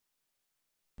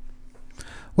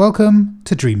Welcome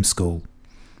to Dream School.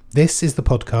 This is the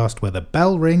podcast where the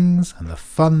bell rings and the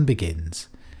fun begins.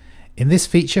 In this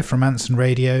feature from Anson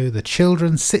Radio, the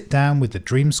children sit down with the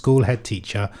Dream School head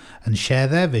teacher and share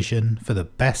their vision for the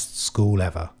best school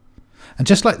ever. And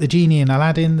just like the genie in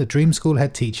Aladdin, the Dream School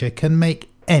head teacher can make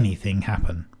anything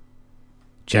happen.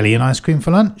 Jelly and ice cream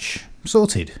for lunch?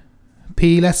 Sorted.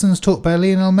 PE lessons taught by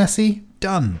Lionel Messi?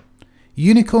 Done.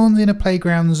 Unicorns in a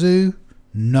playground zoo?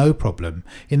 No problem.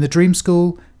 In the Dream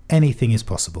School, anything is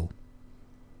possible.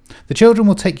 The children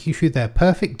will take you through their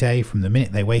perfect day from the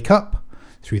minute they wake up,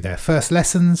 through their first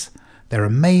lessons, their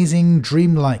amazing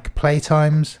dreamlike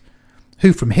playtimes,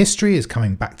 who from history is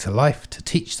coming back to life to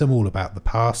teach them all about the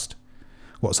past,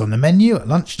 what's on the menu at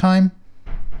lunchtime,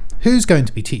 who's going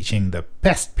to be teaching the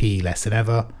best PE lesson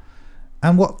ever,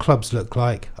 and what clubs look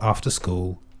like after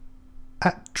school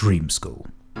at Dream School.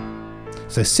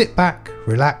 So sit back,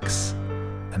 relax,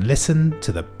 and listen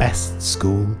to the best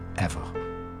school ever.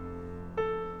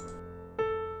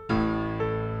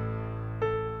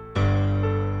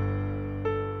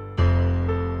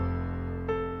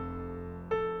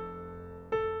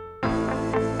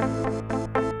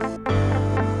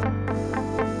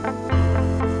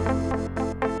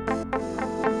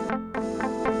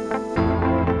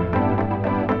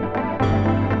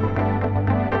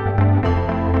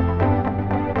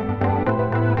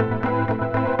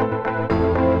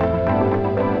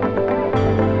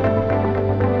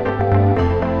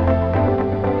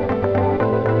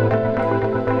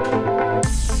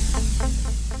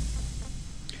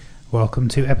 Welcome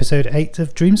to episode 8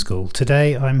 of Dream School.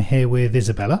 Today I'm here with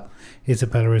Isabella.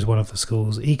 Isabella is one of the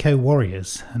school's eco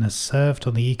warriors and has served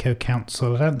on the eco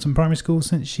council at Anson Primary School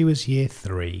since she was year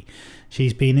 3.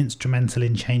 She's been instrumental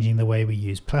in changing the way we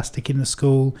use plastic in the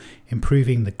school,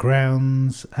 improving the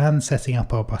grounds and setting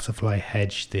up our butterfly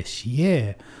hedge this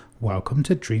year. Welcome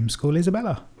to Dream School,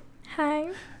 Isabella.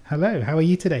 Hi. Hello, how are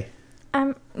you today?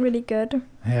 I'm really good. Are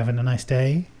you having a nice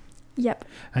day? Yep.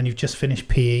 And you've just finished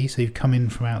PE, so you've come in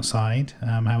from outside.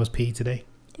 How was PE today?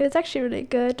 It was actually really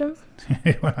good.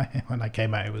 when I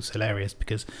came out, it was hilarious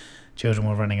because children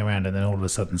were running around and then all of a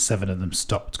sudden 7 of them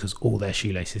stopped because all their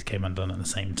shoelaces came undone at the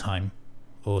same time.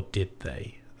 Or did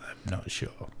they? I'm not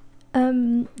sure.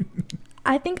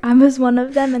 I think I was one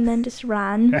of them and then just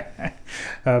ran.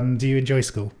 Do you enjoy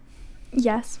school?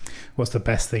 Yes. What's the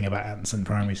best thing about Anson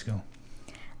Primary School?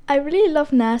 I really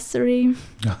love nursery.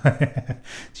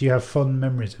 Do you have fond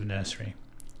memories of nursery?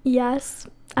 Yes.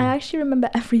 I actually remember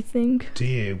everything. Do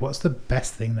you? What's the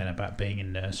best thing then about being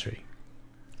in nursery?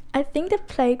 I think the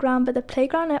playground, but the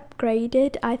playground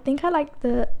upgraded. I think I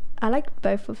liked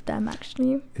both of them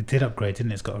actually. It did upgrade,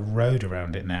 didn't it? It's got a road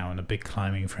around it now and a big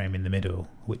climbing frame in the middle,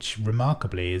 which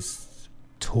remarkably is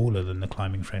taller than the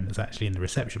climbing frame that's actually in the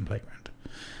reception playground.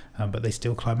 But they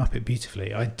still climb up it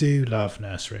beautifully. I do love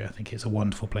nursery. I think it's a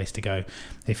wonderful place to go.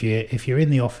 If you're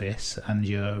in the office and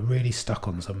you're really stuck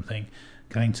on something,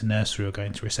 going to nursery or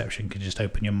going to reception can just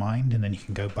open your mind, and then you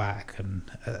can go back and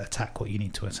attack what you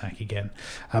need to attack again.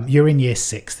 You're in year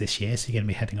 6 this year, so you're going to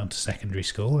be heading on to secondary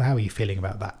school. How are you feeling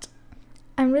about that?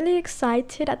 I'm really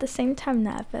excited, at the same time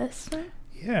nervous.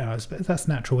 Yeah, that's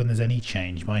natural when there's any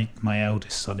change. My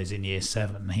eldest son is in year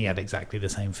 7. He had exactly the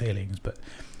same feelings, but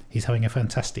he's having a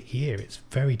fantastic year. It's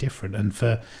very different. And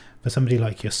for somebody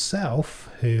like yourself,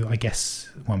 who I guess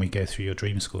when we go through your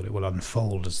Dream School, it will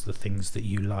unfold as the things that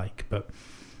you like. But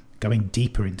going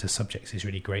deeper into subjects is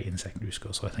really great in secondary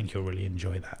school. So I think you'll really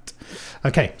enjoy that.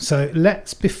 Okay, so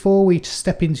before we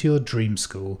step into your Dream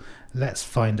School, let's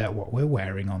find out what we're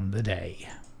wearing on the day.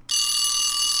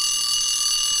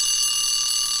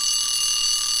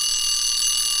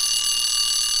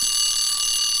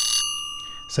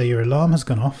 So your alarm has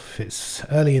gone off. It's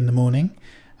early in the morning.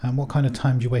 What kind of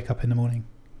time do you wake up in the morning?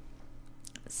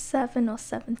 7 or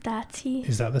 7:30.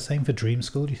 Is that the same for Dream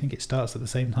School? Do you think it starts at the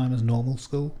same time as normal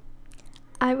school?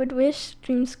 I would wish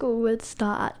Dream School would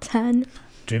start at 10.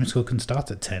 Dream School can start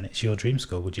at 10. It's your Dream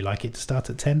School. Would you like it to start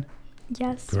at 10?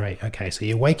 Yes. Great. Okay, so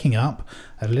you're waking up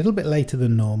a little bit later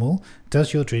than normal.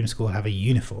 Does your Dream School have a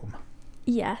uniform?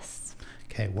 Yes.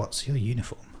 Okay, what's your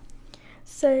uniform?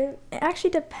 So it actually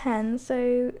depends.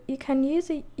 So you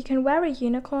can wear a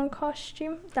unicorn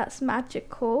costume that's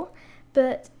magical,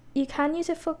 but you can use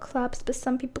it for clubs, but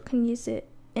some people can use it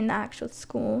in the actual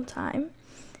school time.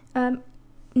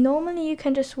 Normally you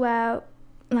can just wear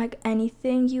like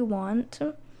anything you want,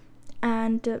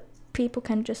 and people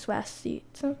can just wear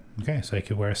suits. Okay, so you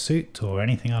could wear a suit or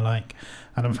anything I like.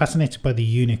 And I'm fascinated by the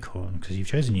unicorn, because you've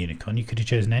chosen unicorn. You could have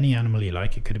chosen any animal you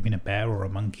like. It could have been a bear or a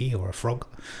monkey or a frog,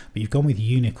 but you've gone with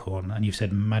unicorn and you've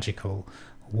said magical.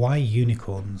 Why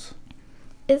unicorns?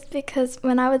 It's because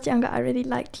when I was younger, I really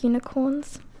liked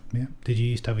unicorns. Yeah. Did you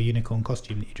used to have a unicorn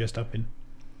costume that you dressed up in?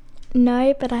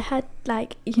 No, but I had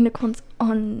like unicorns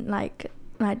on like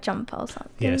my jumper or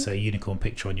something. Yeah, so a unicorn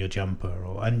picture on your jumper,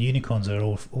 and unicorns are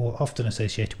all often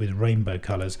associated with rainbow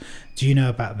colours. Do you know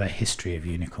about the history of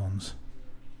unicorns?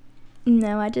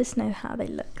 No, I just know how they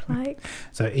look like.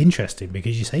 So interesting,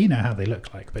 because you say you know how they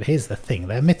look like, but here's the thing: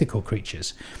 they're mythical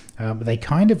creatures. They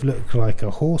kind of look like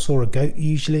a horse or a goat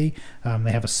usually.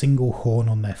 They have a single horn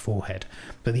on their forehead.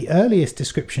 But the earliest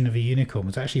description of a unicorn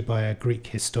was actually by a Greek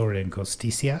historian called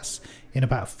Stesias in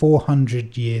about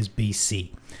 400 years BC.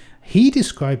 He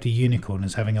described a unicorn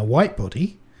as having a white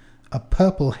body, a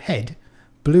purple head,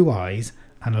 blue eyes,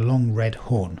 and a long red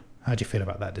horn. How do you feel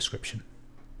about that description?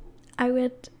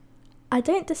 I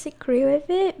don't disagree with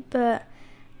it, but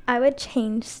I would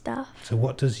change stuff. So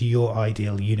what does your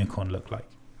ideal unicorn look like?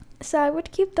 So I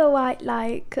would keep the white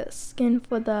like skin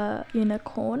for the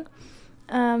unicorn,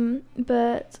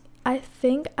 but I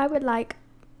think I would like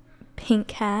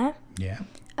pink hair,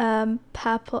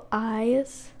 purple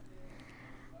eyes,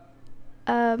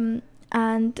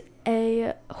 and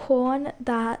a horn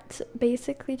that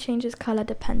basically changes colour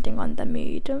depending on the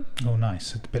mood. Oh,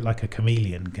 nice. It's a bit like a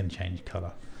chameleon can change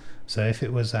colour. So if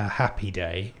it was a happy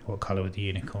day, what colour would the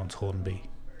unicorn's horn be?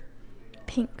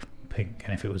 Pink. Pink.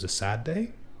 And if it was a sad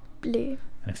day? Blue.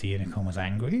 And if the unicorn was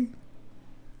angry?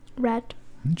 Red.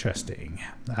 Interesting.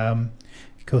 Of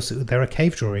course, there are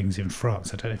cave drawings in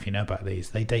France. I don't know if you know about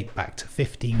these. They date back to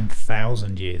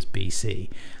 15,000 years BC,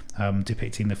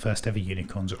 depicting the first ever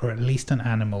unicorns, or at least an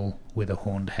animal with a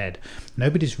horned head.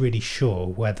 Nobody's really sure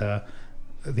whether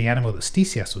the animal that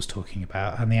Stesias was talking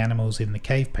about and the animals in the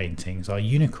cave paintings are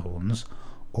unicorns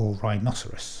or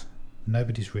rhinoceros.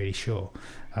 Nobody's really sure.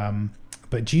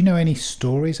 But do you know any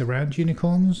stories around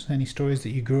unicorns? Any stories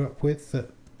that you grew up with that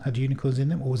had unicorns in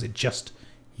them? Or was it just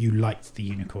you liked the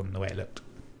unicorn and the way it looked?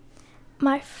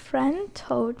 My friend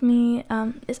told me,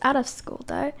 it's out of school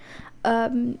though,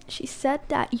 she said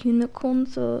that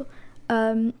unicorns will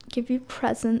give you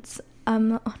presents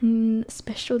on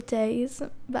special days,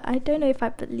 but I don't know if I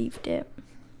believed it.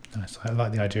 Nice. I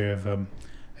like the idea of a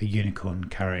unicorn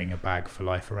carrying a bag for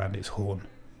life around its horn,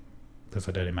 because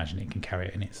I don't imagine it can carry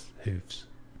it in its hooves.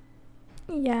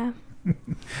 Yeah.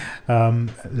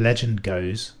 Legend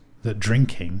goes that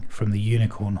drinking from the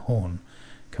unicorn horn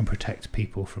can protect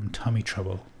people from tummy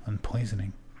trouble and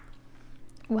poisoning.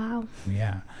 Wow.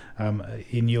 Yeah.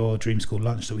 In your dream school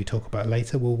lunch that we talk about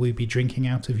later, will we be drinking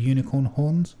out of unicorn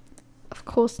horns? Of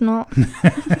course not.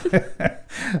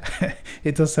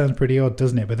 It does sound pretty odd,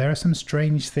 doesn't it? But there are some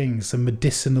strange things, some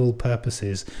medicinal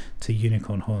purposes to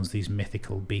unicorn horns, these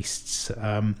mythical beasts.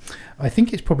 I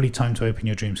think it's probably time to open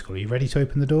your dream school. Are you ready to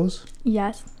open the doors?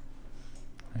 Yes.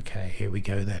 Okay, here we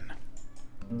go then.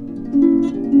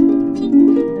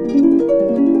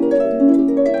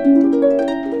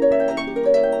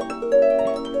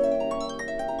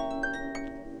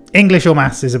 English or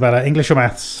maths, Isabella? English or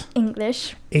maths?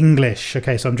 English. English.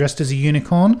 Okay, so I'm dressed as a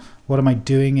unicorn. What am I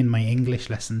doing in my English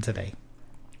lesson today?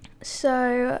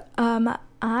 So,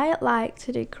 I like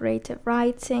to do creative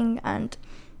writing and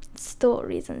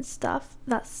stories and stuff.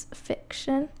 That's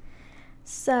fiction.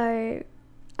 So,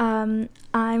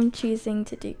 I'm choosing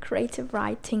to do creative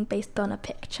writing based on a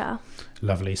picture.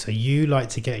 Lovely. So you like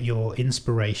to get your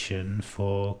inspiration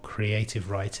for creative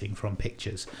writing from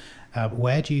pictures.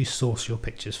 Where do you source your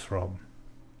pictures from?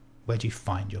 Where do you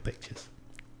find your pictures?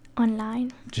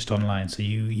 Online. Just online. So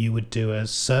you would do a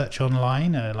search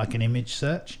online, like an image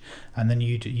search, and then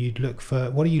you'd look for,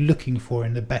 what are you looking for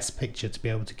in the best picture to be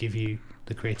able to give you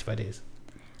the creative ideas?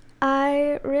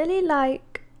 I really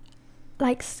like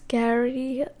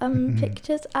scary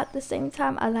pictures. At the same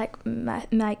time, I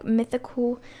like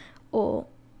mythical, or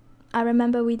I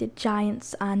remember we did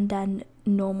giants and then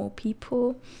normal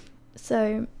people.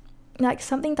 So like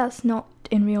something that's not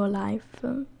in real life.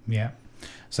 Yeah.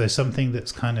 So something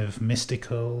that's kind of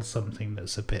mystical, something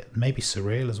that's a bit maybe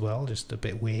surreal as well, just a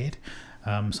bit weird,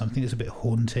 something that's a bit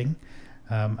haunting.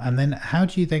 And then how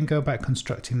do you then go about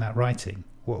constructing that writing?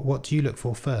 What do you look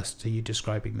for first? Are you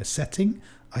describing the setting?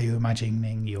 Are you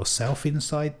imagining yourself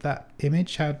inside that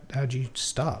image? How do you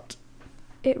start?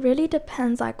 It really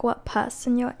depends like what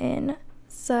person you're in.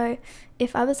 So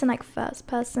if I was in like first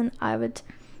person, I would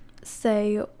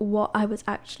say what I was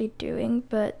actually doing,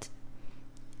 but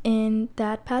in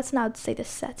third person I would say the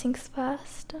settings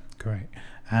first. Great.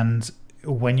 And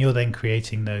when you're then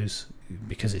creating those,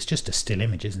 because it's just a still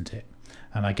image, isn't it?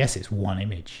 And I guess it's one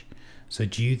image. So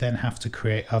do you then have to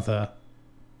create other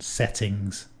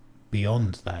settings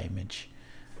beyond that image?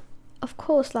 Of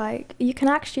course, like you can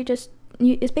actually just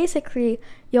it's basically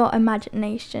your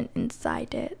imagination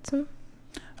inside it. I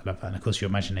love that. And of course, your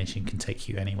imagination can take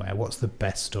you anywhere. What's the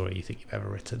best story you think you've ever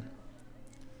written?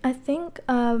 I think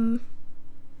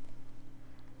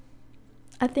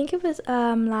it was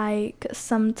like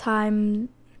sometime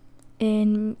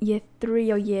in year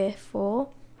 3 or year 4.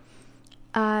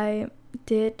 I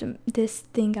did this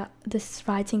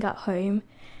writing at home,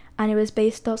 and it was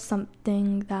based on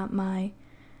something that my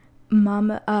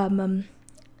mum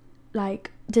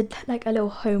like did like a little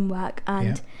homework,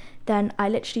 and then I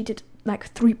literally did like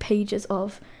 3 pages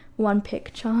of one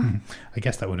picture. I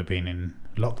guess that would have been in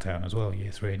lockdown as well,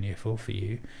 year 3 and year 4 for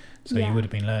you. So you would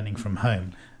have been learning from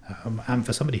home. And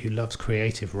for somebody who loves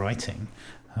creative writing,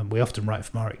 we often write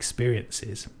from our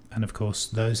experiences. And of course,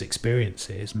 those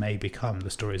experiences may become the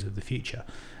stories of the future.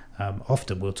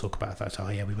 Often we'll talk about that. Oh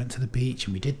yeah, we went to the beach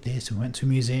and we did this and we went to a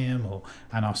museum,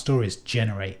 and our stories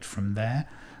generate from there.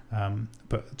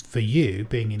 But for you,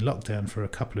 being in lockdown for a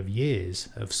couple of years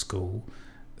of school,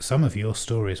 some of your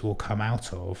stories will come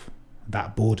out of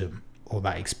that boredom or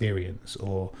that experience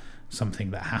or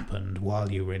something that happened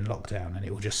while you were in lockdown, and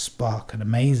it will just spark an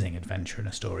amazing adventure in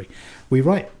a story. We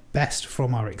write best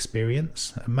from our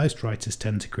experience, and most writers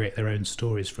tend to create their own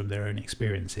stories from their own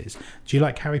experiences. Do you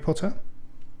like Harry Potter?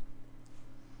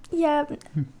 Yeah.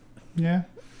 Yeah.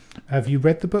 Have you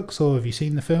read the books or have you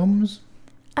seen the films?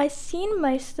 I've seen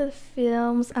most of the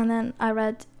films, and then I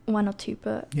read 1 or 2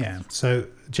 books. Yeah. So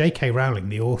J.K. Rowling,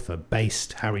 the author,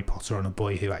 based Harry Potter on a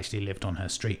boy who actually lived on her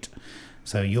street.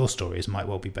 So your stories might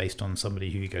well be based on somebody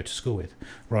who you go to school with.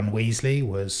 Ron Weasley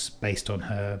was based on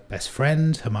her best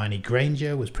friend. Hermione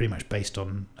Granger was pretty much based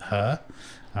on her.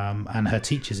 And her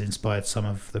teachers inspired some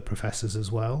of the professors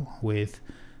as well, with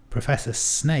Professor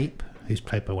Snape, who's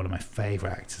played by one of my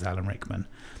favourite actors, Alan Rickman,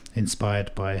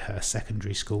 inspired by her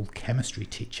secondary school chemistry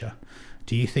teacher.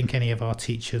 Do you think any of our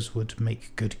teachers would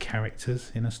make good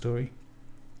characters in a story?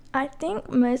 I think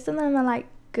most of them are like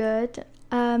good.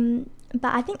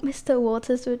 But I think Mr.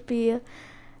 Waters would be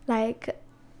like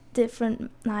different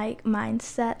like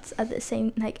mindsets at the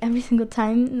same, like every single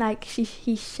time, like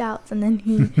he shouts and then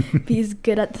he he's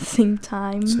good at the same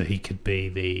time. So he could be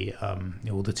the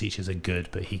all the teachers are good,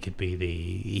 but he could be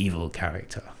the evil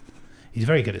character. He's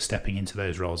very good at stepping into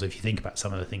those roles. If you think about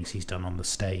some of the things he's done on the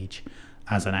stage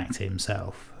as an actor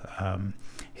himself,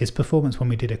 his performance when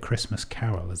we did A Christmas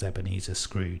Carol as Ebenezer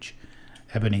Scrooge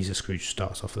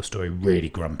starts off the story really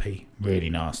grumpy, really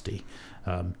nasty,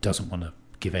 doesn't want to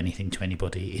give anything to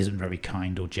anybody, isn't very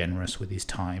kind or generous with his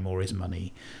time or his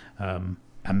money. And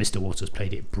Mr. Waters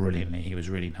played it brilliantly. He was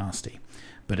really nasty.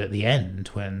 But at the end,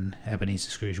 when Ebenezer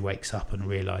Scrooge wakes up and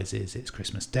realises it's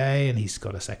Christmas Day and he's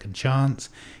got a second chance,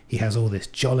 he has all this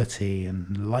jollity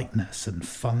and lightness and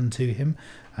fun to him.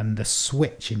 And the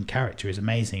switch in character is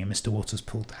amazing, and Mr. Waters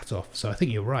pulled that off. So I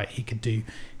think you're right. He could do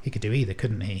either,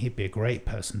 couldn't he? He'd be a great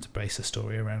person to base a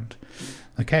story around.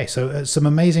 Okay, so some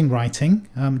amazing writing.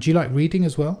 Do you like reading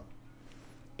as well?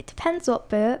 It depends what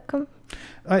book.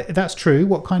 That's true.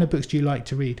 What kind of books do you like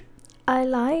to read? I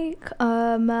like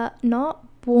not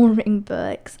boring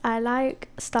books. I like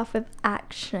stuff with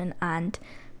action, and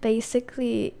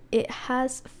basically it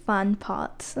has fun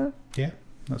parts. Yeah.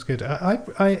 That's good.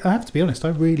 I have to be honest, I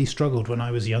really struggled when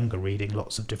I was younger reading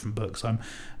lots of different books. I'm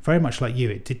very much like you.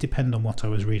 It did depend on what I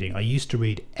was reading. I used to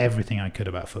read everything I could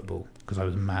about football because I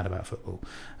was mad about football.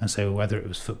 And so whether it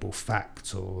was football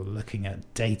facts or looking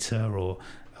at data or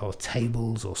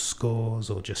tables or scores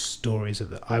or just stories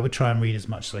I would try and read as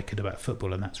much as I could about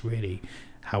football, and that's really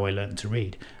how I learned to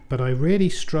read. But I really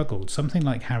struggled. Something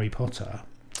like Harry Potter,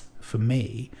 for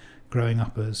me, growing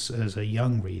up as a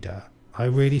young reader, I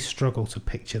really struggle to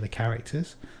picture the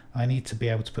characters. I need to be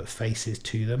able to put faces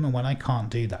to them, and when I can't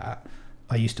do that,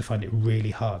 I used to find it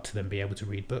really hard to then be able to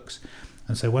read books.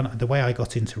 And so the way I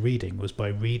got into reading was by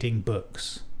reading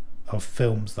books of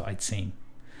films that I'd seen.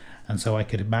 And so I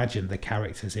could imagine the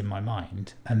characters in my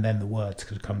mind, and then the words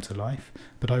could come to life.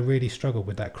 But I really struggled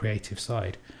with that creative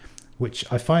side, which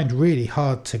I find really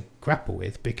hard to grapple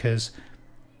with because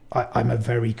I'm a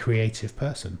very creative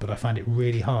person, but I find it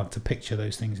really hard to picture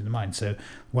those things in the mind. So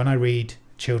when I read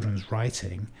children's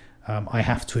writing, I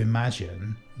have to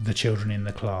imagine the children in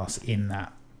the class in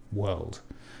that world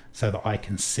so that I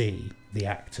can see the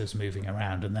actors moving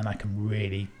around, and then I can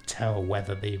really tell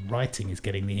whether the writing is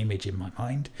getting the image in my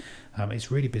mind.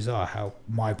 It's really bizarre how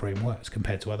my brain works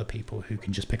compared to other people who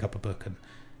can just pick up a book and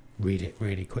read it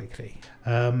really quickly.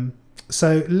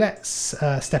 So let's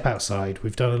step outside.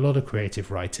 We've done a lot of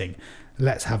creative writing.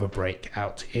 Let's have a break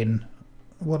out in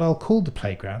what I'll call the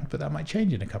playground, but that might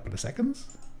change in a couple of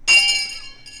seconds.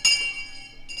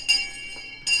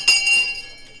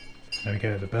 There we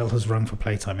go. The bell has rung for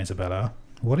playtime, Isabella.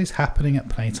 What is happening at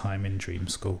playtime in Dream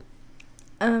School?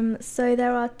 So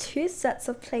there are 2 sets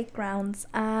of playgrounds,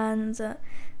 and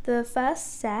the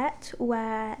first set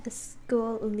where the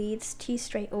school leads to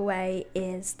straight away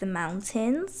is the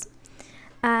mountains,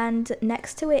 and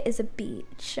next to it is a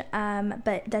beach,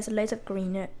 but there's loads of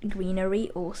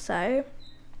greenery also,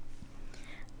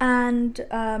 and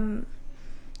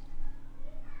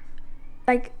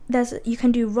you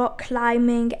can do rock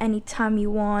climbing anytime you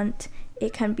want.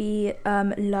 It can be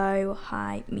low,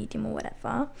 high, medium, or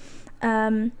whatever.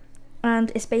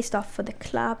 And it's based off for the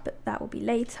club. That will be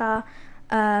later.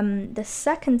 The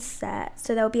second set,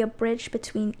 so there will be a bridge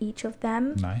between each of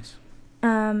them. Nice.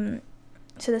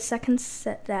 So the second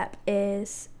set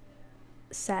is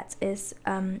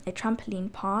a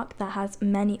trampoline park that has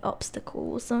many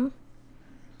obstacles.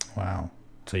 Wow.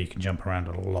 So you can jump around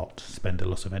a lot, spend a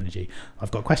lot of energy.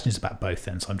 I've got questions about both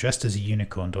then. So I'm dressed as a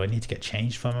unicorn. Do I need to get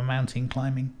changed from a mountain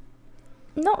climbing?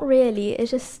 Not really.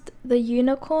 It's just the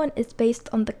unicorn is based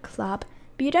on the club,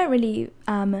 but you don't really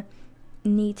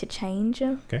need to change.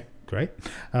 Okay, great.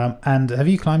 And have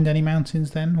you climbed any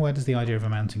mountains then? Where does the idea of a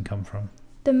mountain come from?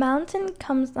 The mountain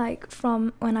comes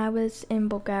from when I was in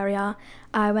Bulgaria.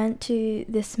 I went to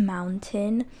this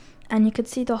mountain, and you could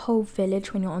see the whole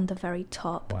village when you're on the very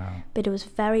top. Wow. But it was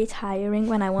very tiring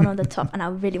when I went on the top, and I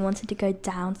really wanted to go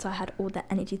down, so I had all the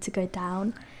energy to go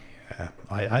down. Yeah,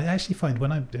 I actually find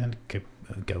when I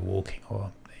go walking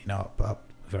or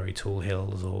up very tall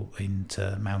hills or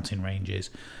into mountain ranges,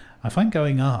 I find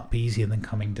going up easier than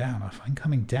coming down. I find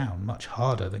coming down much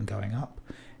harder than going up.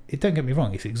 Don't get me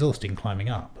wrong, it's exhausting climbing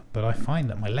up, but I find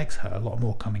that my legs hurt a lot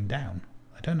more coming down.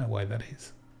 I don't know why that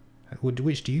is.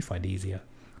 Which do you find easier?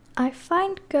 I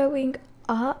find going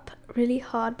up really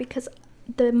hard because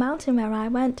the mountain where I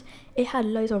went, it had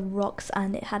loads of rocks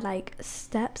and it had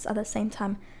steps at the same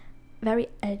time. Very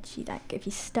edgy, if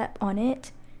you step on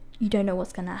it, you don't know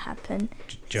what's going to happen.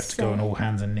 Do you have to go on all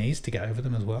hands and knees to get over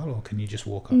them as well, or can you just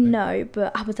walk up No,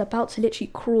 but I was about to literally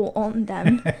crawl on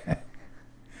them.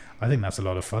 I think that's a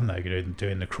lot of fun though,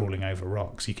 doing the crawling over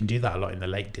rocks. You can do that a lot in the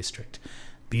Lake District.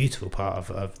 Beautiful part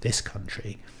of this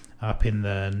country, up in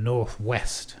the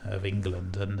northwest of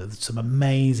England, and there's some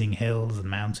amazing hills and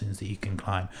mountains that you can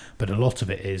climb, but a lot of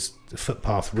it is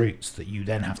footpath routes that you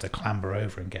then have to clamber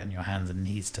over and get on your hands and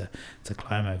knees to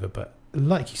climb over. But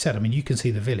like you said, I mean, you can see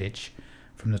the village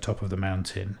from the top of the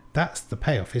mountain. That's the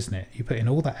payoff, isn't it? You put in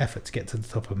all that effort to get to the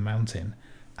top of the mountain,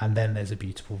 and then there's a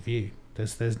beautiful view.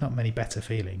 There's not many better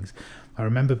feelings. I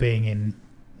remember being in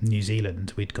New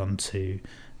Zealand. We'd gone to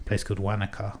a place called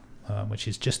Wanaka, which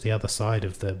is just the other side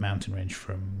of the mountain range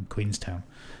from Queenstown.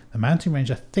 The mountain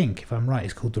range, I think, if I'm right,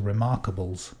 is called the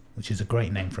Remarkables, which is a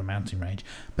great name for a mountain range.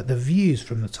 But the views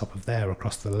from the top of there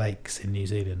across the lakes in New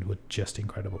Zealand were just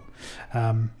incredible.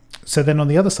 So then on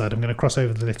the other side, I'm going to cross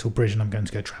over the little bridge and I'm going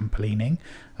to go trampolining.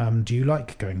 Do you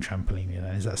like going trampolining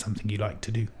then? Is that something you like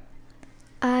to do?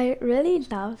 I really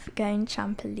love going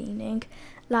trampolining.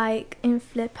 In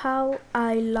Flip Out,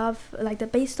 I love the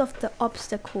base of the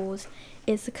obstacles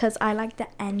is because I like the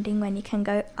ending when you can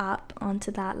go up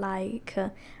onto that I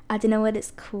don't know what it's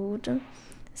called.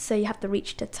 So you have to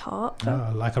reach the top.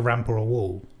 Oh, like a ramp or a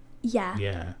wall? Yeah.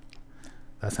 Yeah.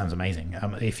 That sounds amazing.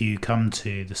 If you come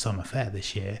to the summer fair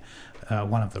this year,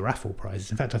 one of the raffle prizes,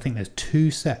 in fact, I think there's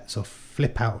 2 sets of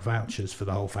flip out vouchers for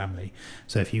the whole family.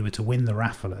 So if you were to win the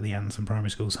raffle at the Anson Primary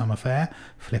School summer fair,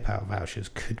 flip out vouchers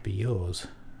could be yours.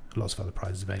 Lots of other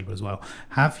prizes available as well.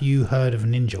 Have you heard of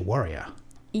Ninja Warrior?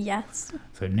 Yes.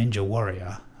 So Ninja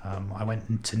Warrior, I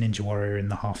went to Ninja Warrior in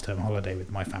the half-term holiday with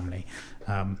my family.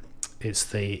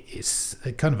 It's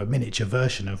a kind of a miniature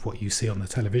version of what you see on the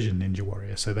television Ninja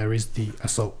Warrior. So there is the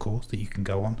assault course that you can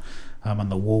go on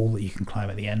the wall that you can climb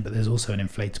at the end, but there's also an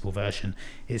inflatable version.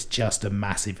 It's just a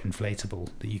massive inflatable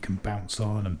that you can bounce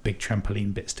on, and big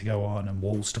trampoline bits to go on, and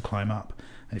walls to climb up.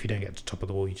 And if you don't get to the top of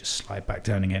the wall, you just slide back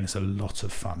down again. It's a lot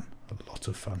of fun.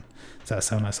 Does that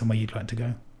sound like somewhere you'd like to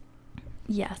go?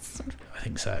 Yes. I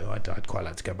think so. I'd quite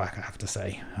like to go back, I have to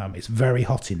say. It's very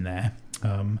hot in there,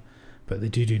 but they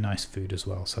do nice food as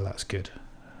well, so that's good.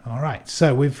 All right,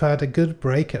 so we've had a good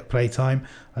break at playtime.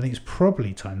 I think it's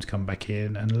probably time to come back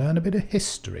in and learn a bit of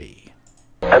history.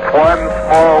 It's one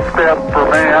small step for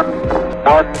man,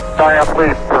 one giant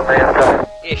leap for mankind.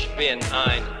 Ich bin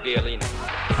ein Berliner.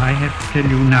 I have to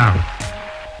tell you now,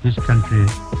 this country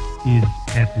is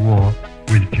at war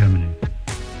with Germany.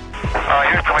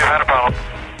 Houston, we've had a problem.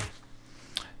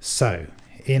 So,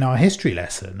 in our history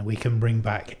lesson, we can bring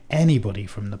back anybody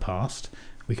from the past.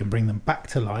 We can bring them back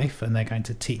to life, and they're going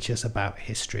to teach us about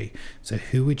history. So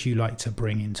who would you like to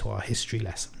bring into our history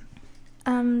lesson?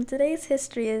 Today's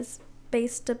history is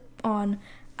based on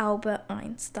Albert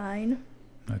Einstein.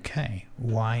 Okay,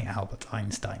 why Albert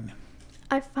Einstein?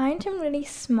 I find him really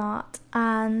smart,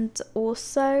 and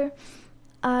also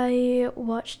I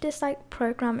watched this like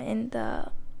program in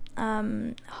the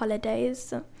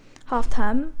holidays, half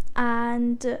term,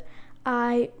 and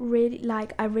I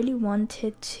really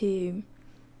wanted to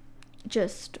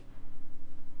just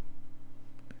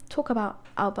talk about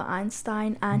Albert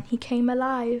Einstein, and he came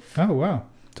alive. Oh, wow.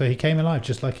 So he came alive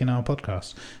just like in our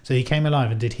podcast. So he came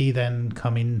alive, and did he then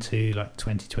come into like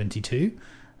 2022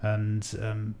 and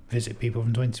visit people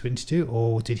from 2022,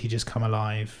 or did he just come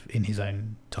alive in his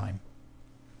own time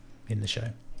in the show?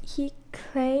 He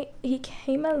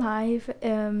came alive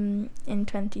in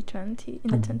 2020. In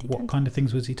the 2020. What kind of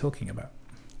things was he talking about?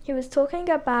 He was talking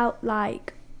about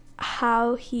like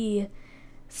how he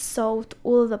solved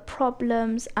all the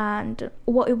problems and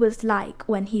what it was like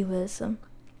when he was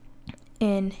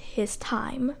in his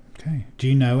time. Okay. Do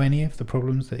you know any of the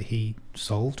problems that he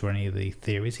solved or any of the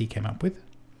theories he came up with?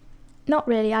 Not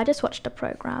really. I just watched the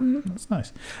program. That's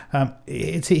nice.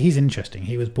 He's interesting.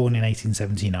 He was born in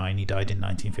 1879. He died in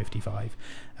 1955.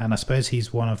 And I suppose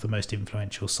he's one of the most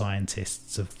influential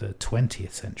scientists of the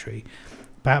 20th century.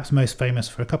 Perhaps most famous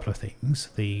for a couple of things: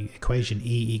 the equation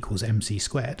E equals mc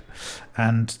squared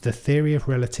and the theory of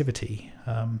relativity.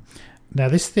 Now,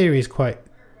 this theory is quite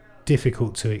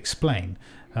difficult to explain,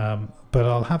 but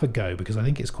I'll have a go because I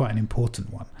think it's quite an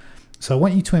important one. So I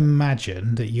want you to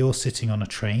imagine that you're sitting on a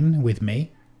train with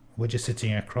me. We're just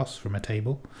sitting across from a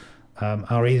table.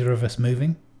 Are either of us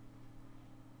moving?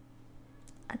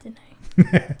 I don't know.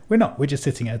 We're not. We're just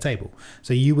sitting at a table.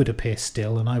 So you would appear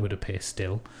still and I would appear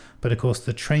still. But of course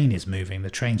the train is moving. The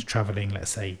train's travelling, let's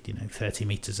say, 30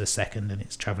 metres a second, and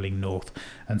it's travelling north.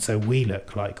 And so we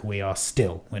look like we are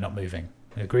still. We're not moving.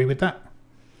 Agree with that?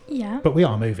 Yeah. But we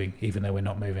are moving, even though we're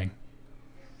not moving.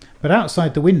 But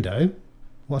outside the window,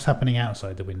 what's happening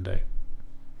outside the window?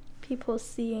 People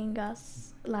seeing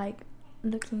us like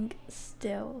looking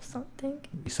still or something.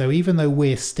 So even though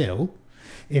we're still,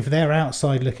 if they're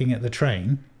outside looking at the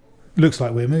train, looks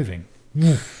like we're moving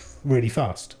really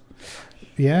fast.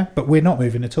 Yeah, but we're not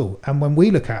moving at all. And when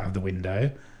we look out of the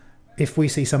window, if we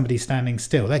see somebody standing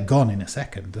still, they're gone in a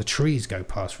second. The trees go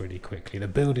past really quickly. The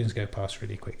buildings go past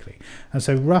really quickly. And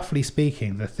so roughly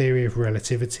speaking, the theory of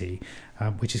relativity,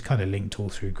 which is kind of linked all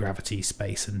through gravity,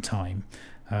 space and time,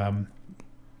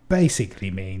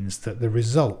 basically means that the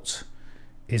result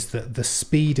is that the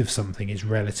speed of something is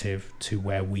relative to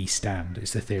where we stand.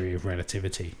 It's the theory of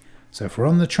relativity. So if we're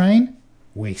on the train,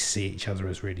 we see each other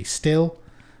as really still.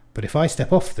 But if I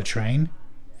step off the train,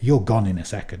 you're gone in a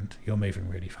second. You're moving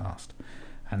really fast.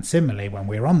 And similarly, when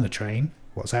we're on the train,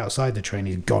 what's outside the train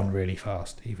is gone really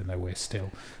fast, even though we're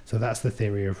still. So that's the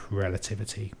theory of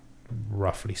relativity,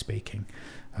 roughly speaking.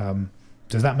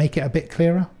 Does that make it a bit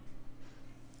clearer?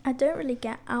 I don't really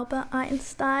get Albert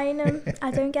Einstein.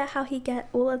 I don't get how he get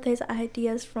all of those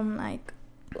ideas from like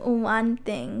one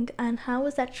thing, and how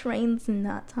was there trains in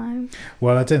that time?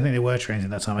 Well, I don't think there were trains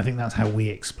in that time. I think that's how we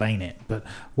explain it. But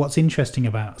what's interesting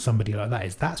about somebody like that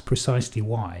is that's precisely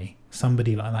why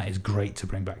somebody like that is great to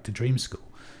bring back to Dream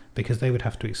School, because they would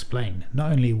have to explain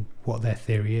not only what their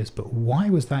theory is, but why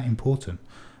was that important?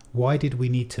 Why did we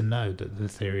need to know that the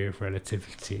theory of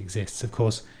relativity exists? Of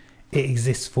course, it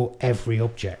exists for every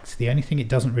object. The only thing it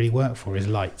doesn't really work for is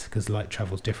light, because light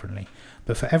travels differently.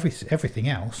 But for everything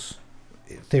else,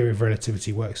 theory of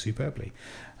relativity works superbly.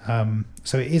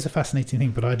 So it is a fascinating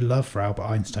thing, but I'd love for Albert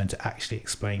Einstein to actually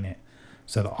explain it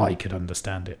so that I could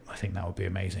understand it. I think that would be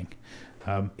amazing.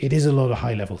 It is a lot of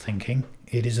high-level thinking.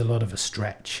 It is a lot of a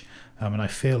stretch, and I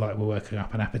feel like we're working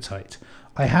up an appetite.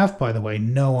 I have, by the way,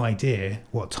 no idea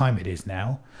what time it is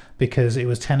now, because it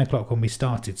was 10 o'clock when we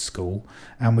started school,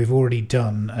 and we've already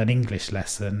done an English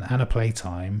lesson and a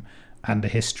playtime and a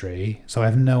history, so I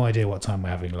have no idea what time we're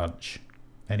having lunch.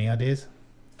 Any ideas?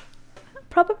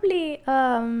 Probably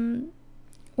 1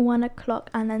 o'clock,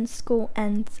 and then school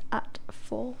ends at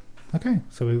 4. Okay,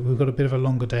 so we've got a bit of a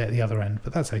longer day at the other end,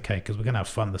 but that's okay because we're going to have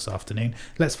fun this afternoon.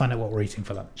 Let's find out what we're eating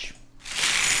for lunch.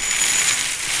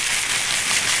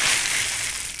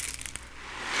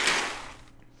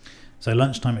 So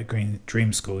lunchtime at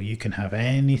Dream School, you can have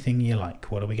anything you like.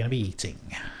 What are we going to be eating?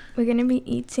 We're going to be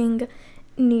eating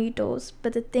noodles,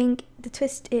 but the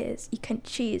twist is you can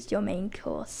choose your main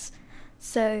course.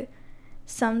 So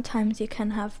sometimes you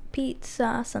can have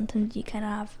pizza, sometimes you can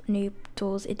have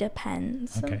noodles, it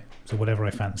depends. Okay, so whatever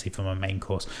I fancy for my main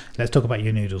course. Let's talk about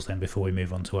your noodles then before we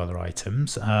move on to other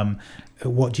items.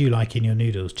 What do you like in your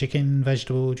noodles? Chicken,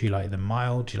 vegetable? Do you like them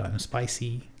mild? Do you like them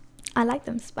spicy? I like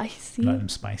them spicy. You like them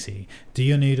spicy. Do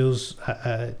your noodles,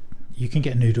 you can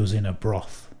get noodles in a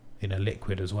broth, in a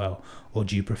liquid as well, or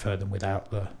do you prefer them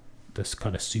without this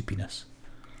kind of soupiness?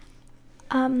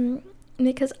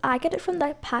 Because I get it from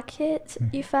the packet.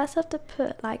 You first have to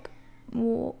put like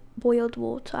boiled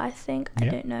water, I think. I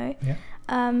don't know. Yeah.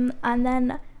 And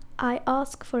then I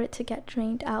ask for it to get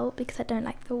drained out because I don't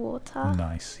like the water.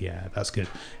 Nice, yeah, that's good.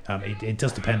 It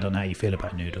does depend on how you feel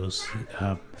about noodles.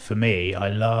 For me, I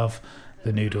love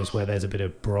the noodles where there's a bit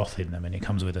of broth in them and it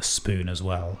comes with a spoon as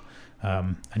well.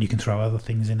 And you can throw other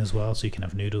things in as well. So you can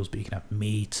have noodles, but you can have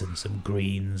meat and some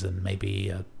greens and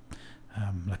maybe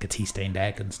like a tea-stained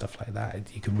egg and stuff like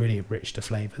that. You can really enrich the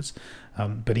flavours.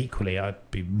 But equally, I'd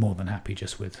be more than happy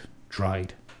just with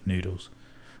dried noodles.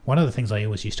 One of the things I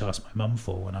always used to ask my mum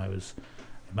for when I was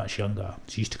much younger,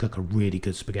 she used to cook a really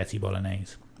good spaghetti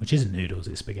bolognese, which isn't noodles,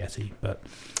 it's spaghetti. But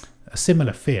a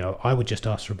similar feel, I would just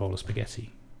ask for a bowl of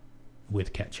spaghetti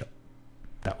with ketchup.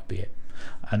 That would be it.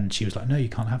 And she was like, no, you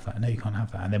can't have that. No, you can't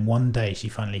have that. And then one day she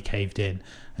finally caved in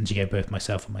and she gave both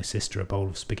myself and my sister a bowl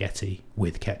of spaghetti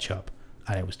with ketchup.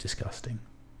 And it was disgusting.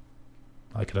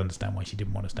 I could understand why she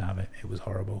didn't want us to have it. It was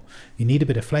horrible. You need a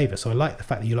bit of flavour. So I like the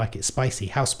fact that you like it spicy.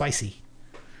 How spicy?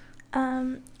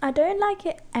 I don't like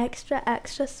it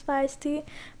extra spicy.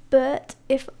 But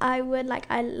if I would,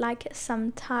 I like it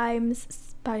sometimes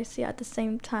spicy at the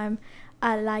same time.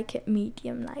 I like it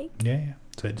medium Yeah.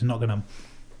 So it's not going to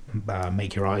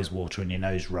make your eyes water and your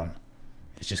nose run.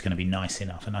 It's just going to be nice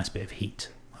enough, a nice bit of heat.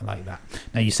 I like that.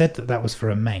 Now you said that was for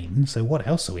a main, so what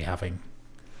else are we having?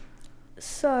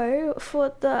 So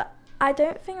I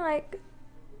don't think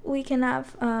we can have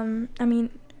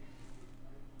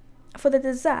for the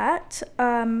dessert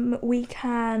we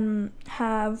can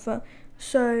have,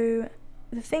 so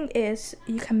the thing is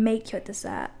you can make your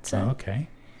dessert. Oh, okay.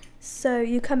 So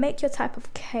you can make your type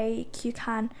of cake, you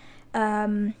can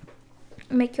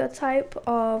make your type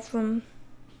of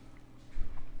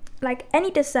any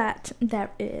dessert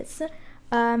there is.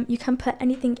 You can put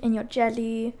anything in your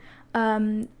jelly,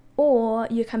 or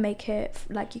you can make it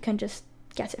you can just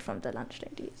get it from the lunch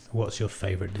ladies. What's your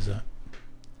favourite dessert?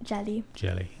 Jelly.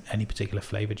 Any particular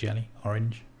flavour jelly?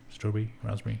 Orange, strawberry,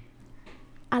 raspberry?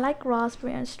 I like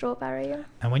raspberry and strawberry.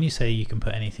 And when you say you can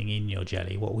put anything in your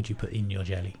jelly, what would you put in your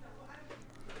jelly?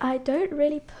 I don't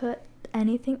really put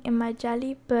anything in my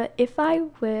jelly, but if I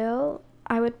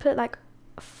would put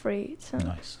fruit.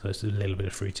 Nice. So there's a little bit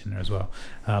of fruit in there as well.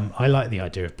 I like the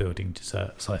idea of building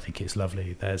desserts. I think it's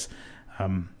lovely. There's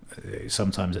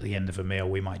sometimes at the end of a meal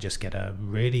we might just get a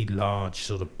really large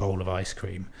sort of bowl of ice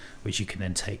cream which you can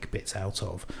then take bits out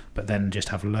of, but then just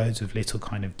have loads of little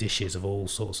kind of dishes of all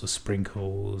sorts of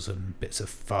sprinkles and bits of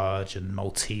fudge and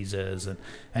Maltesers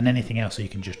and anything else, so you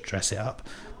can just dress it up.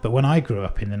 But when I grew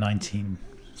up in the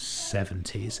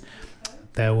 1970s,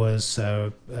 there was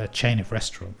a chain of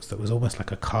restaurants that was almost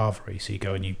like a carvery, so you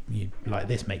go and you like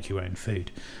this, make your own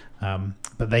food.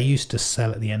 But they used to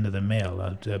sell at the end of the meal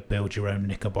a build your own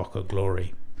Knickerbocker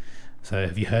Glory. So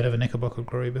have you heard of a Knickerbocker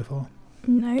Glory before?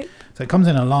 No. So it comes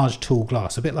in a large tall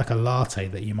glass, a bit like a latte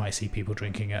that you might see people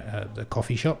drinking at the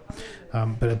coffee shop,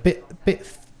 but a bit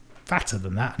fatter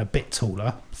than that and a bit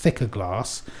taller, thicker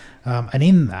glass. And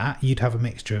in that you'd have a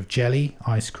mixture of jelly,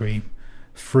 ice cream,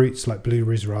 fruits like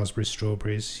blueberries, raspberries,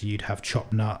 strawberries. You'd have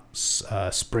chopped nuts,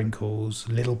 sprinkles,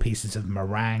 little pieces of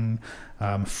meringue,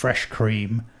 fresh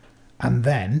cream. And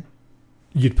then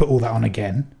you'd put all that on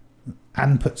again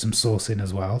and put some sauce in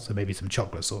as well. So maybe some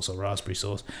chocolate sauce or raspberry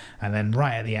sauce. And then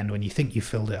right at the end, when you think you've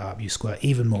filled it up, you squirt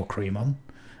even more cream on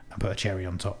and put a cherry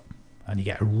on top. And you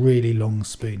get a really long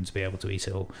spoon to be able to eat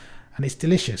it all. And it's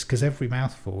delicious because every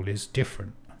mouthful is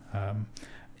different.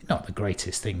 Not the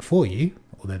greatest thing for you,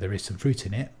 although there is some fruit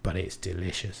in it, but it's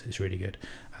delicious. It's really good.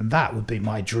 And that would be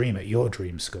my dream at your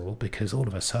dream school, because all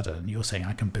of a sudden you're saying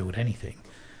I can build anything.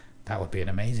 That would be an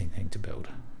amazing thing to build.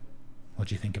 What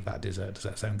do you think of that dessert? Does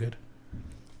that sound good?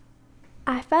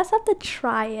 I first have to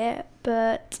try it,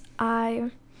 but I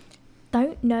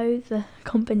don't know the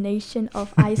combination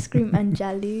of ice cream and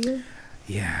jelly.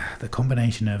 Yeah, the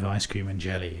combination of ice cream and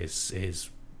jelly is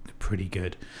pretty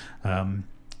good.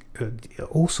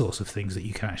 All sorts of things that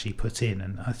you can actually put in,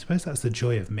 and I suppose that's the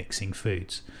joy of mixing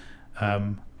foods.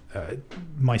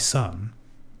 My son,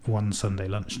 one Sunday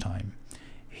lunchtime,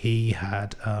 he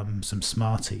had some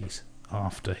Smarties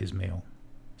after his meal.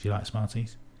 Do you like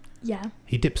Smarties? Yeah.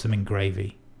 He dips them in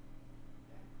gravy.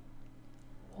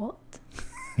 What?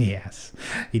 Yes,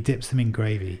 he dips them in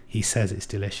gravy. He says it's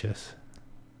delicious.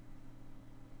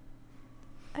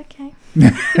 Okay.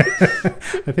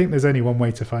 I think there's only one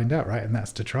way to find out, right? And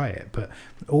that's to try it. But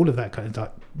all of that kind of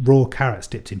raw carrots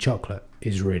dipped in chocolate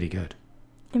is really good.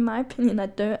 In my opinion,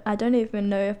 I don't even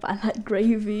know if I like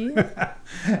gravy.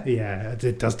 Yeah,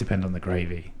 it does depend on the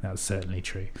gravy. That's certainly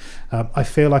true. I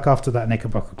feel like after that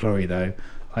Knickerbocker Glory, though,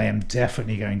 I am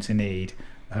definitely going to need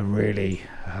a really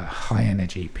high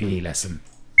energy PE lesson.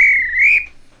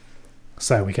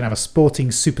 So we can have a sporting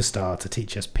superstar to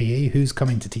teach us PE. Who's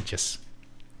coming to teach us?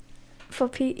 For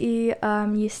PE,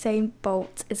 Usain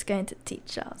Bolt is going to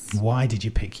teach us. Why did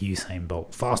you pick Usain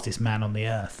Bolt? Fastest man on the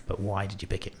earth, but why did you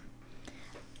pick him?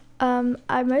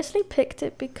 I mostly picked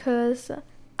it because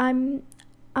I'm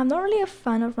not really a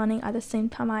fan of running at the same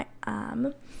time I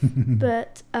am.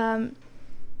 But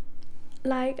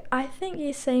like, I think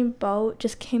Usain Bolt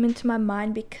just came into my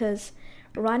mind because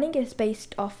running is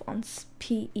based off on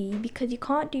PE, because you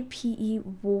can't do PE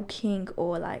walking,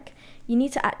 or like, you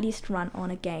need to at least run on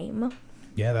a game.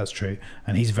 Yeah, that's true.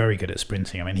 And he's very good at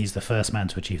sprinting. I mean, he's the first man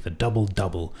to achieve the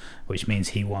double-double, which means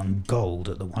he won gold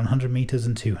at the 100 metres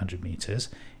and 200 metres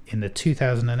in the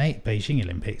 2008 Beijing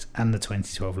Olympics and the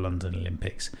 2012 London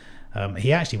Olympics.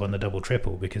 He actually won the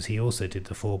double-triple because he also did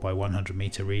the 4x100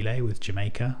 metre relay with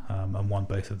Jamaica and won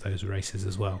both of those races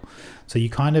as well. So you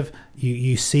kind of,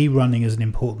 you see running as an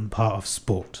important part of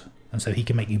sport, and so he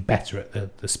can make you better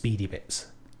at the speedy bits.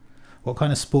 What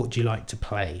kind of sport do you like to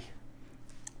play?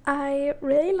 I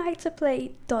really like to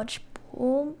play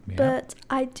dodgeball, but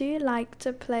I do like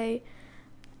to play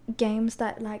games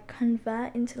that like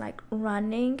convert into like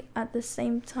running at the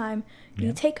same time.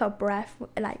 You take a breath,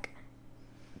 like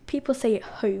people say it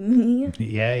homey.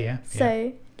 Yeah.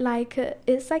 So like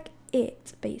it's like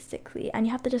it basically, and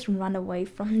you have to just run away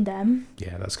from them.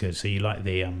 Yeah, that's good. So you like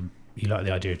the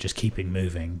idea of just keeping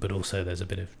moving, but also there's a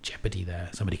bit of jeopardy there.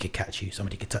 Somebody could catch you,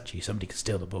 somebody could touch you, somebody could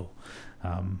steal the ball.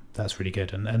 That's really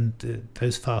good. And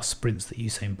those fast sprints that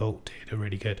Usain Bolt did are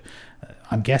really good.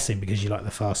 I'm guessing because you like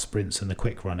the fast sprints and the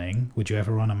quick running, would you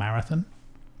ever run a marathon?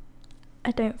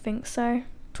 I don't think so.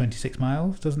 26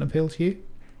 miles doesn't appeal to you?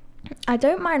 I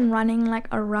don't mind running like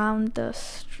around the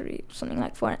street, something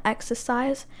like for an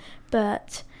exercise,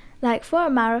 but like for a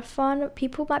marathon,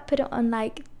 people might put it on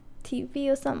like TV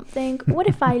or something. What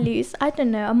if I lose? I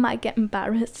don't know, I might get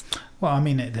embarrassed. Well, I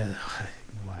mean,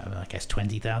 I guess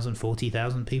 20,000,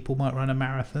 40,000 people might run a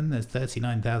marathon. There's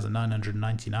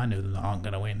 39,999 of them that aren't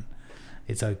going to win.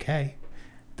 It's okay.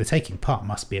 The taking part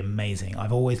must be amazing.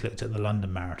 I've always looked at the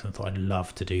London Marathon and thought I'd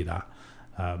love to do that.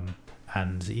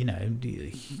 And, you know,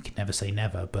 you can never say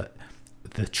never, but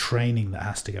the training that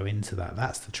has to go into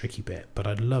that's the tricky bit. But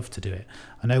I'd love to do it.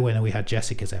 I know when we had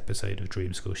Jessica's episode of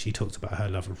Dream School, she talked about her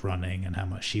love of running and how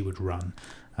much she would run.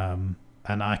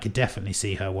 And I could definitely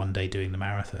see her one day doing the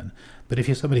marathon. But if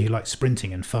you're somebody who likes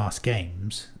sprinting and fast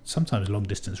games, sometimes long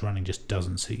distance running just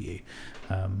doesn't suit you.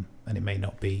 And it may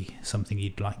not be something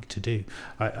you'd like to do.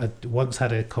 I once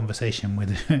had a conversation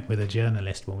with a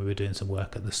journalist when we were doing some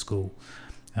work at the school.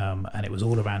 And it was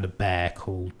all around a bear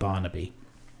called Barnaby,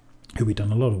 who we'd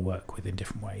done a lot of work with in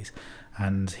different ways.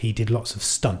 And he did lots of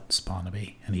stunts,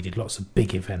 Barnaby, and he did lots of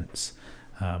big events.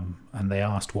 And they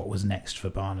asked what was next for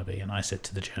Barnaby, and I said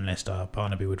to the journalist,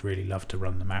 Barnaby would really love to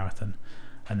run the marathon,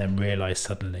 and then realised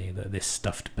suddenly that this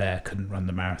stuffed bear couldn't run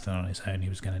the marathon on his own. He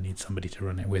was going to need somebody to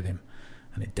run it with him,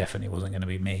 and it definitely wasn't going to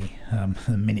be me.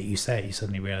 The minute you say it, you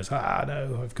suddenly realise,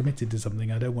 no, I've committed to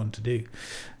something I don't want to do.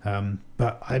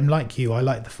 But I'm like you, I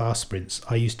like the fast sprints.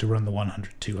 I used to run the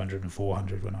 100, 200 and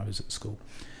 400 when I was at school.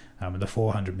 The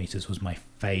 400 metres was my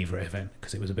favourite event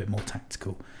because it was a bit more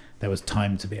tactical. There was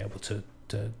time to be able to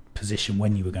position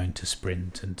when you were going to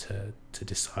sprint and to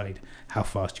decide how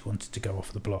fast you wanted to go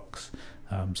off the blocks.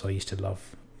 So I used to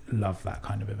love that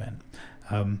kind of event.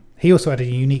 He also had a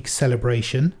unique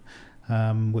celebration,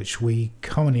 which we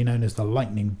commonly known as the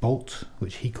lightning bolt,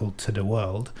 which he called to the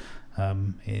world,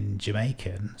 in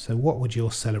Jamaican. So what would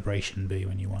your celebration be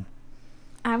when you won?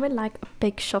 I would like a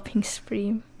big shopping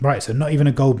spree. Right, so not even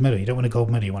a gold medal. You don't want a gold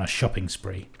medal, you want a shopping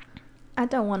spree. I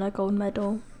don't want a gold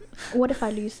medal. What if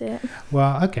I lose it?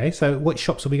 Well, okay, so what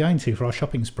shops are we going to for our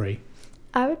shopping spree?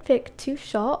 I would pick 2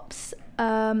 shops,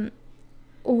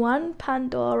 one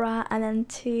Pandora and then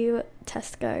 2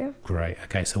 Tesco. Great,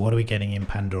 okay, so what are we getting in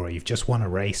Pandora? You've just won a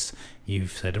race.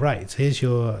 You've said, right, here's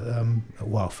your...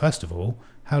 well, first of all,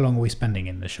 how long are we spending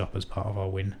in the shop as part of our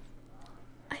win?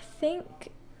 I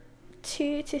think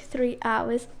 2 to 3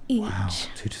 hours each. Wow,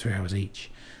 2 to 3 hours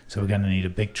each. So we're going to need a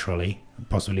big trolley,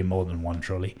 possibly more than one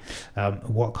trolley.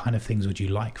 What kind of things would you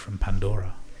like from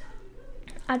Pandora?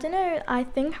 I don't know. I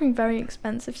think I'm very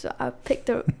expensive, so I'll pick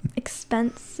the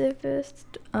expensivest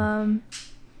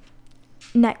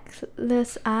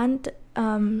necklace and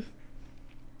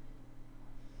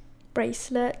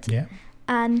bracelet. Yeah.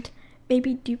 And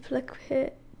maybe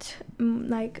duplicate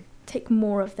like take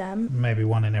more of them. Maybe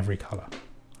one in every colour.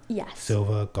 Yes.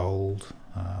 Silver, gold,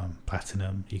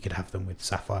 platinum. You could have them with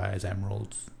sapphires,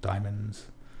 emeralds, diamonds,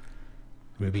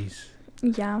 rubies.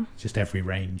 Yeah. Just every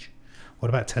range. What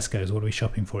about Tesco's? What are we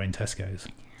shopping for in Tesco's?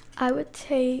 I would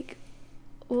take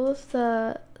all of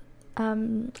the...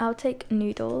 I'll take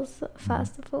noodles,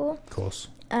 first of all. Of course.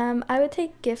 I would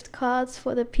take gift cards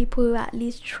for the people who at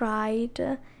least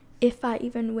tried, if I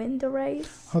even win the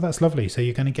race. Oh, that's lovely. So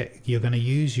you're going to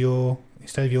use your,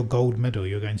 instead of your gold medal,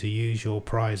 you're going to use your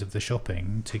prize of the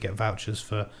shopping to get vouchers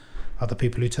for other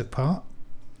people who took part?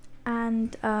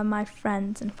 And my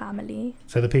friends and family.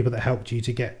 So the people that helped you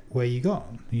to get where you got.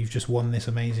 You've just won this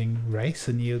amazing race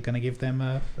and you're going to give them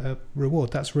a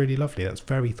reward. That's really lovely. That's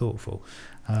very thoughtful.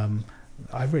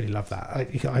 I really love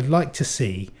that. I'd like to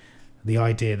see the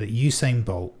idea that Usain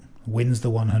Bolt wins the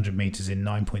 100 metres in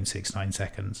 9.69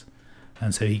 seconds.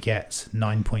 And so he gets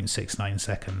 9.69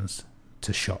 seconds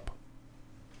to shop.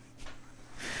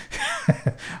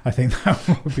 I think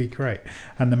that would be great.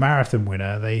 And the marathon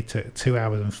winner, they took 2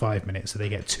 hours and 5 minutes, so they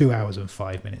get 2 hours and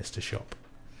 5 minutes to shop.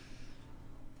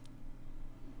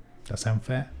 Does that sound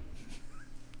fair?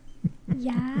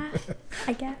 Yeah,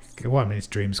 I guess. Well, I mean, it's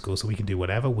Dream School, so we can do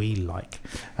whatever we like.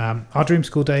 Our Dream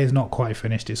School day is not quite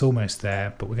finished. It's almost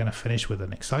there, but we're going to finish with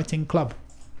an exciting club.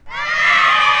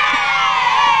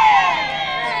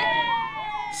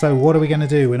 So what are we going to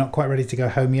do? We're not quite ready to go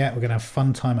home yet. We're going to have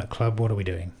fun time at club. What are we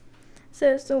doing?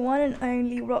 So it's the one and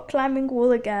only rock climbing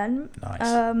wall again.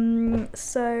 Nice.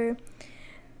 So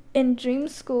in Dream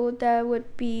School there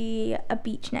would be a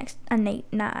beach next and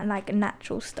like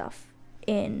natural stuff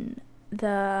in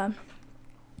the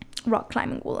rock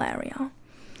climbing wall area.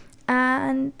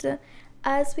 And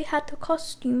as we had the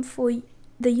costume for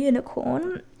the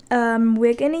unicorn,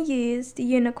 we're gonna use the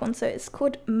unicorn. So it's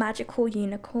called Magical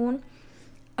Unicorn.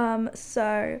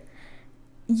 So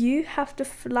you have to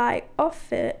fly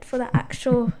off it for the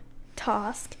actual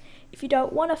task. If you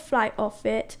don't want to fly off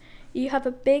it, you have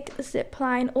a big zip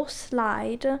line or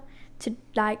slide to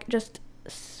like just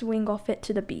swing off it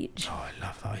to the beach. Oh, I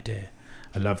love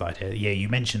that idea. Yeah, you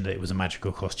mentioned that it was a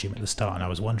magical costume at the start, and I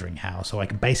was wondering how. So I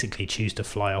can basically choose to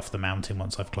fly off the mountain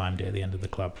once I've climbed it at the end of the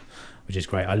club, which is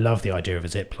great. I love the idea of a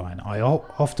zip line. I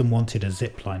often wanted a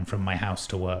zip line from my house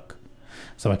to work.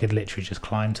 So I could literally just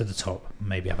climb to the top,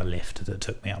 maybe have a lift that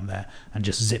took me up there, and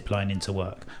just zip line into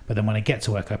work. But then when I get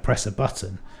to work, I press a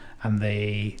button, and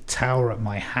the tower at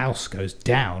my house goes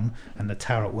down, and the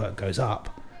tower at work goes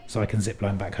up, so I can zip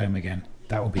line back home again.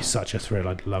 That would be such a thrill.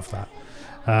 I'd love that.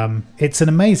 It's an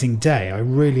amazing day. I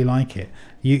really like it.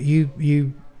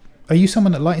 You are you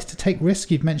someone that likes to take risks?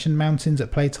 You've mentioned mountains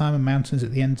at playtime and mountains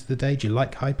at the end of the day. Do you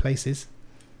like high places?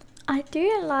 I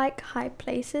do like high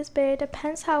places, but it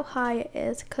depends how high it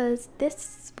is, because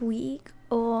this week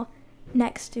or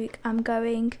next week I'm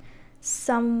going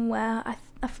somewhere,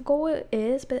 I forgot what it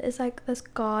is, but it's like there's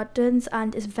gardens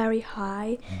and it's very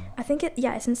high. I think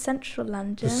it's in central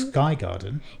London. The Sky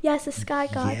Garden? Yes, the Sky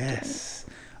Garden. Yes.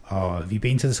 Oh, have you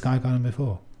been to the Sky Garden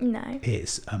before? No.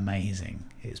 It's amazing.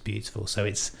 It's beautiful. So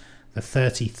it's the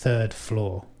 33rd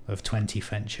floor of 20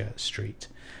 Fenchurch Street.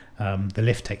 The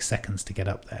lift takes seconds to get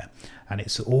up there, and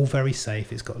it's all very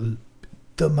safe. It's got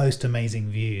the most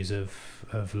amazing views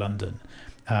of London,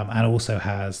 and also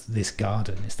has this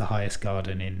garden. It's the highest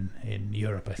garden in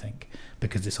Europe, I think,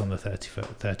 because it's on the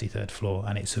 33rd floor,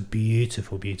 and it's a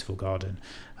beautiful, beautiful garden.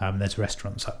 There's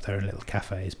restaurants up there and little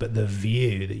cafes, but the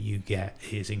view that you get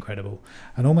is incredible,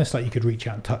 and almost like you could reach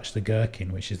out and touch the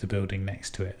Gherkin, which is the building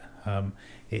next to it.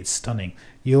 It's stunning.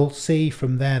 You'll see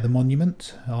from there the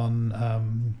monument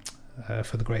on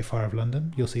for the Great Fire of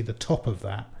London. You'll see the top of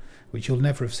that, which you'll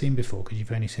never have seen before because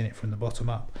you've only seen it from the bottom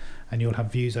up, and you'll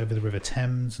have views over the River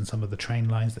Thames and some of the train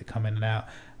lines that come in and out,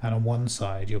 and on one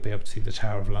side you'll be able to see the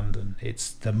Tower of London.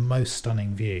 It's the most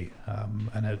stunning view,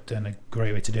 and a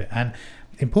great way to do it. And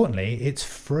importantly, it's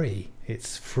free.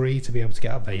 It's free to be able to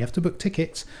get up there. You have to book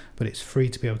tickets, but it's free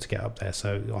to be able to get up there.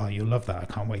 So you'll love that. I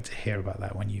can't wait to hear about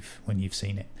that when you've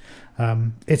seen it.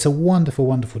 It's a wonderful,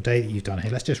 wonderful day that you've done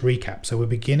here. Let's just recap. So we're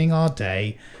beginning our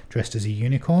day dressed as a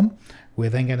unicorn.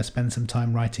 We're then going to spend some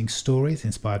time writing stories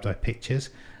inspired by pictures.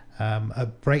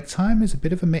 At break time is a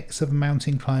bit of a mix of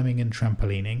mountain climbing and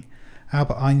trampolining.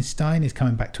 Albert Einstein is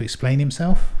coming back to explain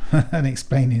himself and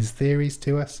explain his theories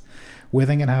to us. We're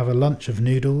then going to have a lunch of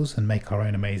noodles and make our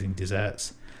own amazing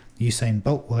desserts. Usain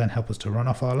Bolt will then help us to run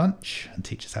off our lunch and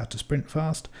teach us how to sprint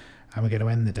fast. And we're going to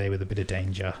end the day with a bit of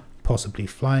danger, possibly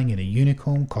flying in a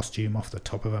unicorn costume off the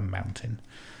top of a mountain.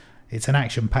 It's an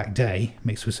action-packed day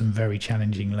mixed with some very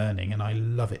challenging learning, and I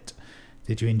love it.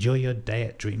 Did you enjoy your day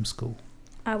at Dream School?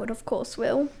 I would, of course,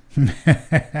 will.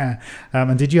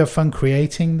 And did you have fun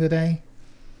creating the day?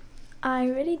 I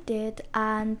really did,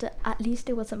 and at least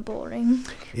it wasn't boring.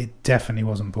 It definitely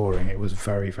wasn't boring. It was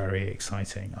very, very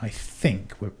exciting. I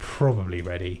think we're probably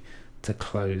ready to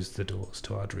close the doors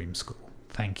to our dream school.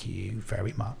 Thank you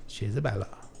very much, Isabella.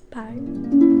 Bye.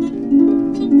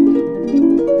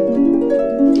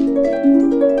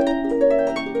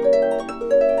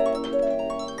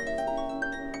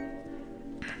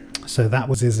 So that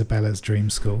was Isabella's dream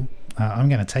school. I'm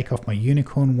going to take off my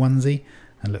unicorn onesie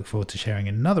and look forward to sharing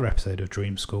another episode of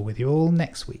Dream School with you all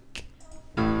next week.